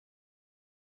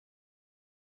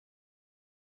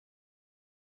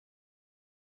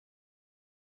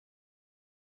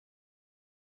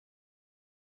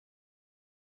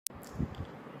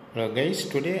Hello guys,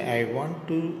 today I want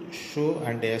to show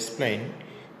and explain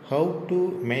how to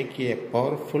make a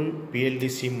powerful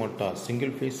BLDC motor,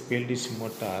 single phase BLDC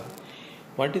motor.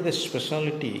 What is the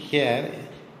specialty here?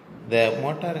 The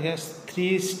motor has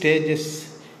three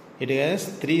stages. It has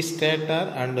three stator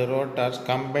and rotors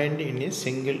combined in a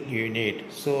single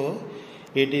unit. So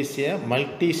it is a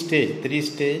multi-stage,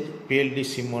 three-stage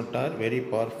BLDC motor, very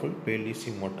powerful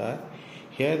BLDC motor.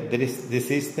 Here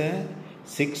this is the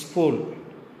 6-pole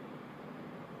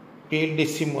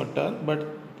BLDC motor, but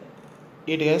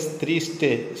it has three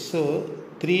stages. So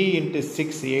 3 into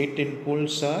 6, 18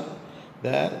 poles are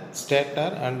there,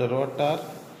 stator and rotor.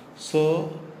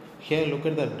 So here look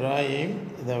at the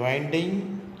drawing, the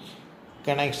winding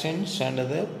connections and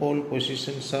the pole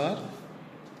positions are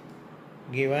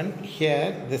given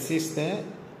here. This is the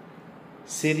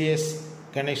series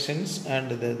connections and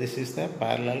this is the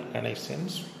parallel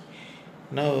connections.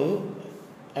 Now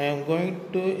I am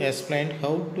going to explain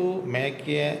how to make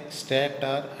a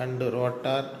stator and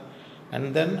rotor,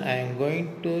 and then I am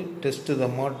going to test the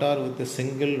motor with a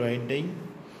single winding,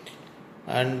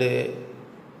 and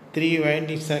 3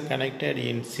 windings are connected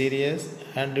in series,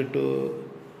 and to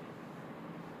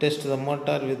test the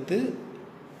motor with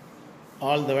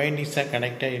all the windings are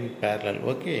connected in parallel.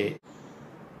 Okay.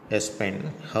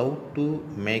 Explain how to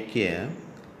make a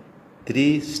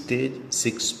 3-stage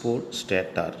 6-pole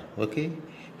stator. Okay.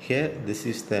 Here this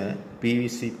is the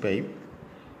PVC pipe,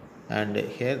 and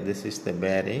here this is the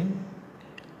bearing,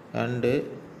 and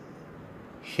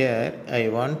here I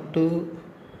want to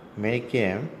make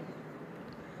a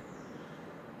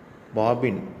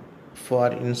bobbin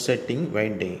for inserting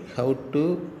winding. How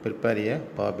to prepare a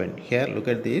bobbin? Here look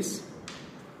at this.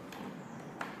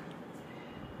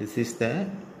 This is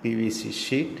the PVC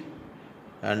sheet,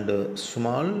 and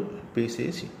small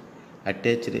pieces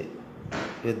attached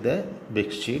with the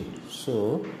big sheet.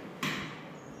 So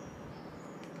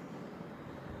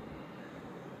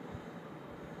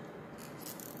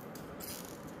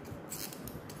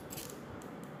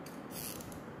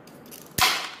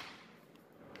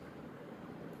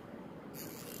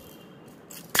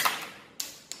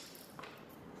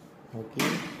okay.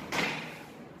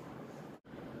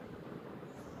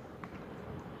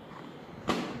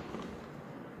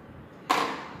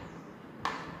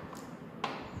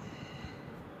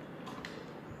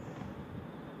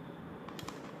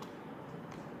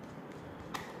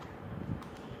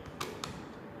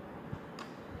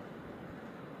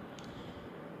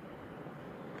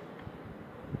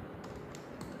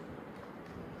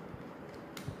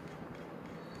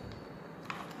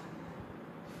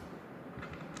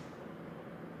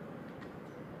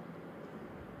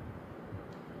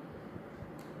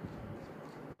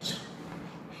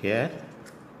 Here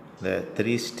the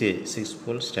 3-stage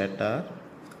 6-pole stator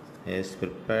is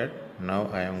prepared. Now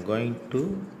I am going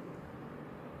to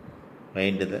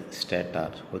wind the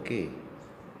stator. Okay.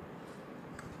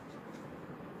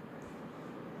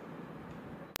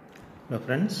 Now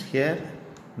friends, here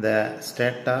the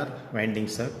stator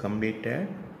windings are completed.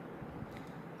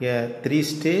 Here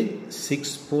 3-stage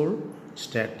 6-pole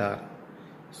stator.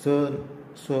 So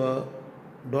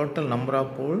total number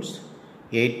of poles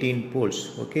 18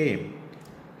 poles. Okay.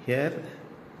 Here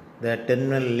the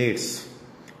terminal leads,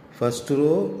 first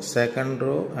row, second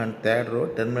row and third row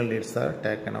terminal leads are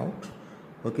taken out.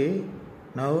 Okay.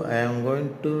 Now I am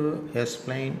going to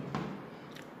explain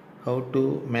how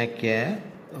to make a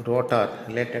rotor,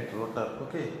 related rotor.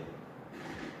 Okay.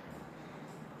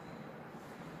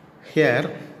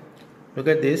 Here look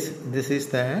at this. This is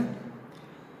the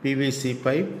PVC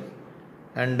pipe,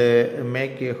 and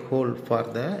make a hole for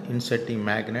the inserting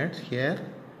magnet. Here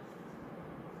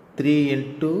 3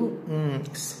 into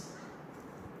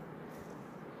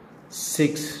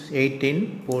 6,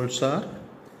 18 poles are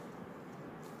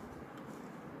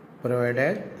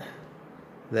provided.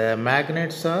 The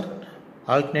magnets are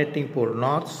alternating pole,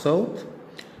 north, south,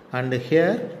 and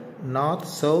here north,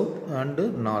 south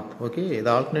and north. Okay,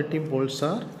 the alternating poles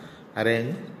are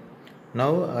arranged.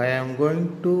 Now I am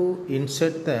going to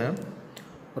insert the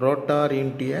rotor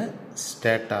into a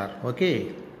stator.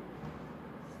 Okay,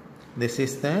 this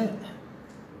is the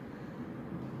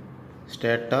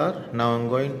stator. Now I am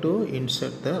going to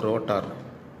insert the rotor.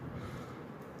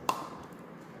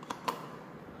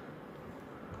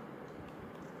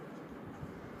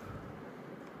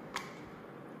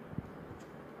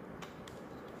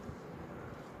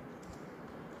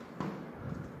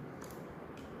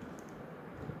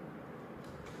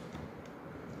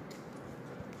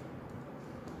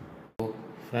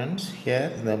 Friends,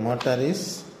 here the motor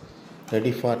is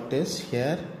ready for test.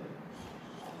 Here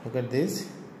look at this.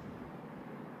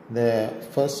 The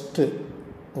first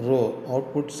row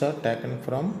outputs are taken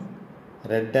from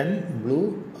red and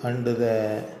blue, and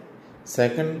the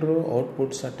second row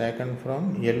outputs are taken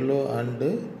from yellow and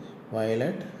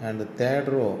violet, and the third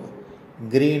row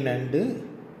green and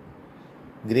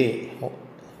grey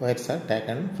wires are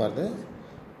taken for the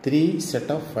 3 set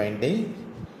of winding.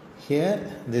 Here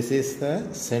this is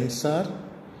the sensor,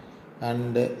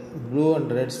 and blue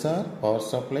and reds are power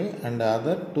supply, and the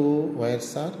other 2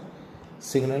 wires are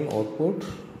signal output.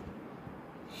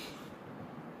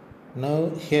 Now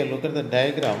here look at the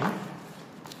diagram.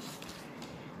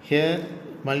 Here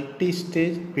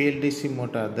multi-stage BLDC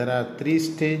motor. There are 3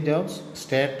 stages of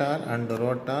stator and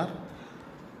rotor.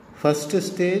 First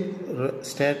stage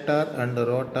stator and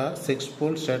rotor,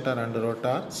 6-pole stator and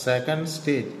rotor. Second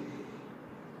stage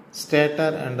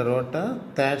stator and rotor.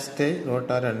 Third stage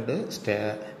rotor and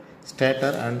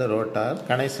stator and rotor.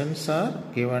 Connections are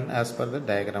given as per the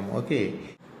diagram. Okay.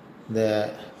 The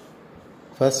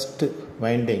first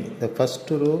winding, the first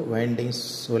row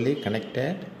windings only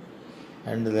connected,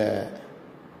 and the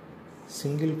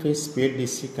single phase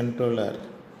BLDC controller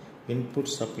input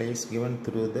supply is given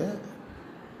through the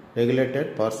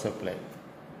regulated power supply.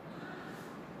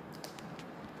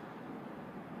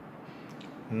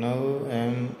 Now I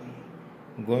am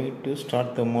going to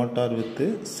start the motor with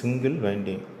the single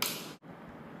winding.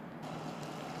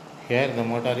 Here the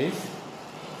motor is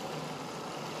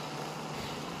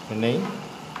running.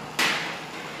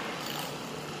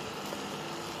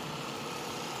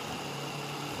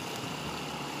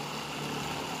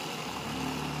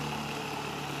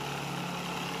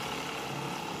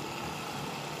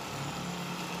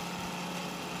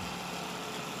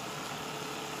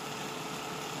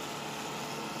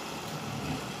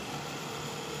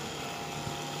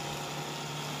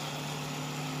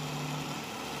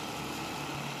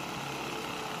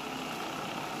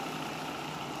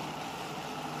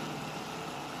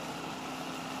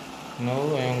 Now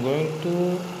I am going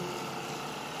to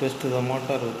test the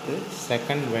motor with the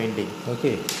second winding.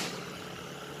 Okay.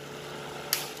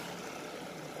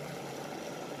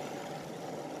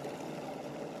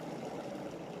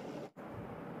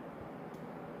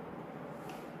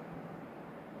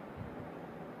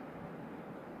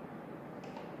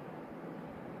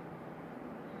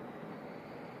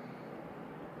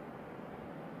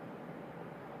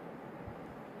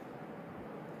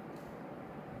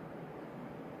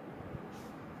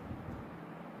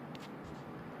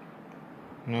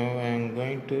 Now I am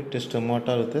going to test the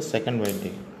motor with the second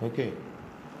winding. Okay.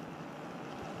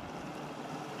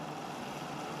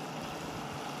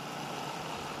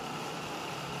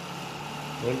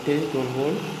 Voltage 12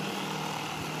 volt,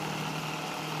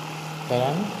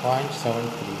 current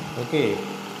 0.73. Okay.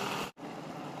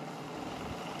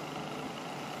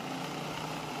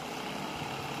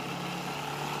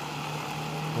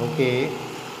 Okay.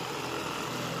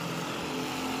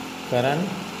 Current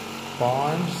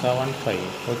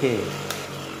 0.75. Okay.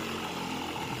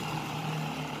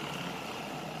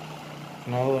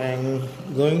 Now I am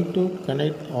going to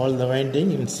connect all the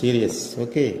winding in series.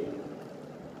 Okay.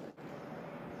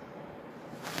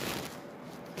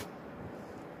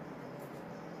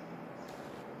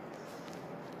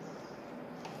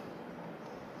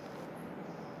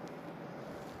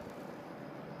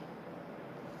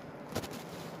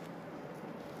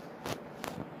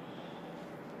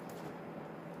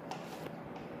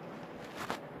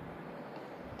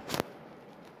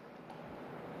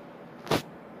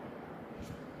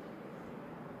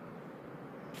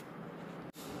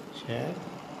 Here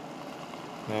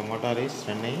the motor is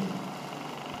running.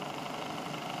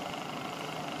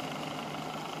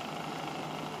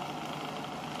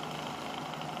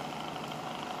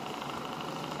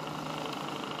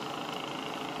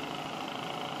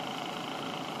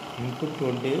 Input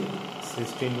voltage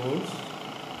 16 volts,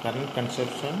 current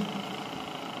consumption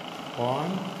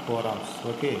 0.4 amps.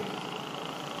 Okay.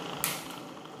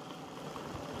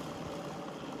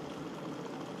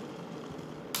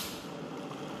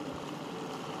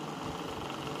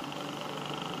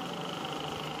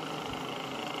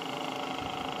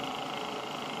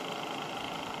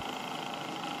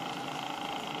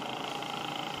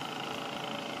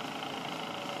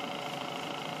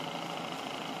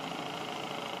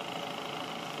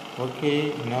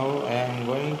 Okay, now I am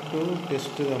going to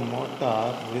test the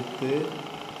motor with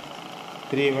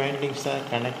 3 windings are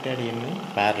connected in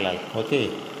parallel. Okay.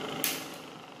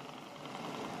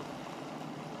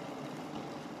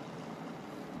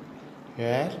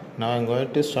 Here now I am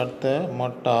going to start the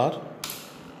motor.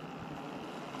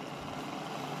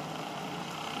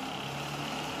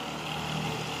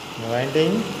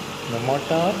 Winding the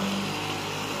motor.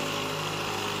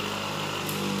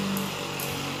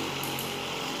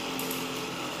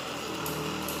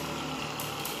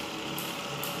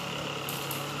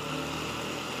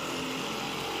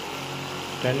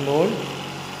 10 volt.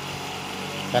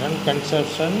 Current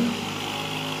consumption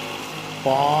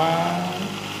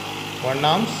 0.1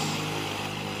 amps.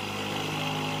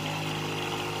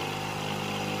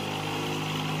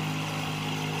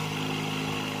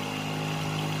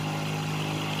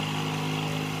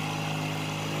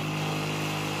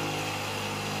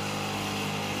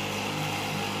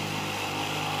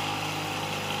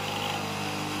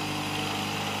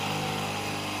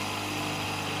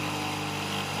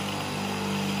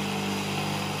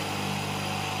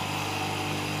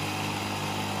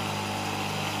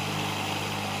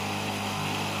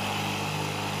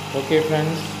 Okay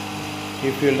friends,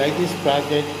 if you like this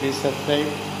project, please subscribe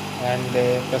and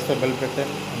press the bell button,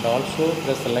 and also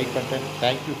press the like button.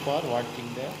 Thank you for watching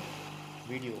the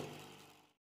video.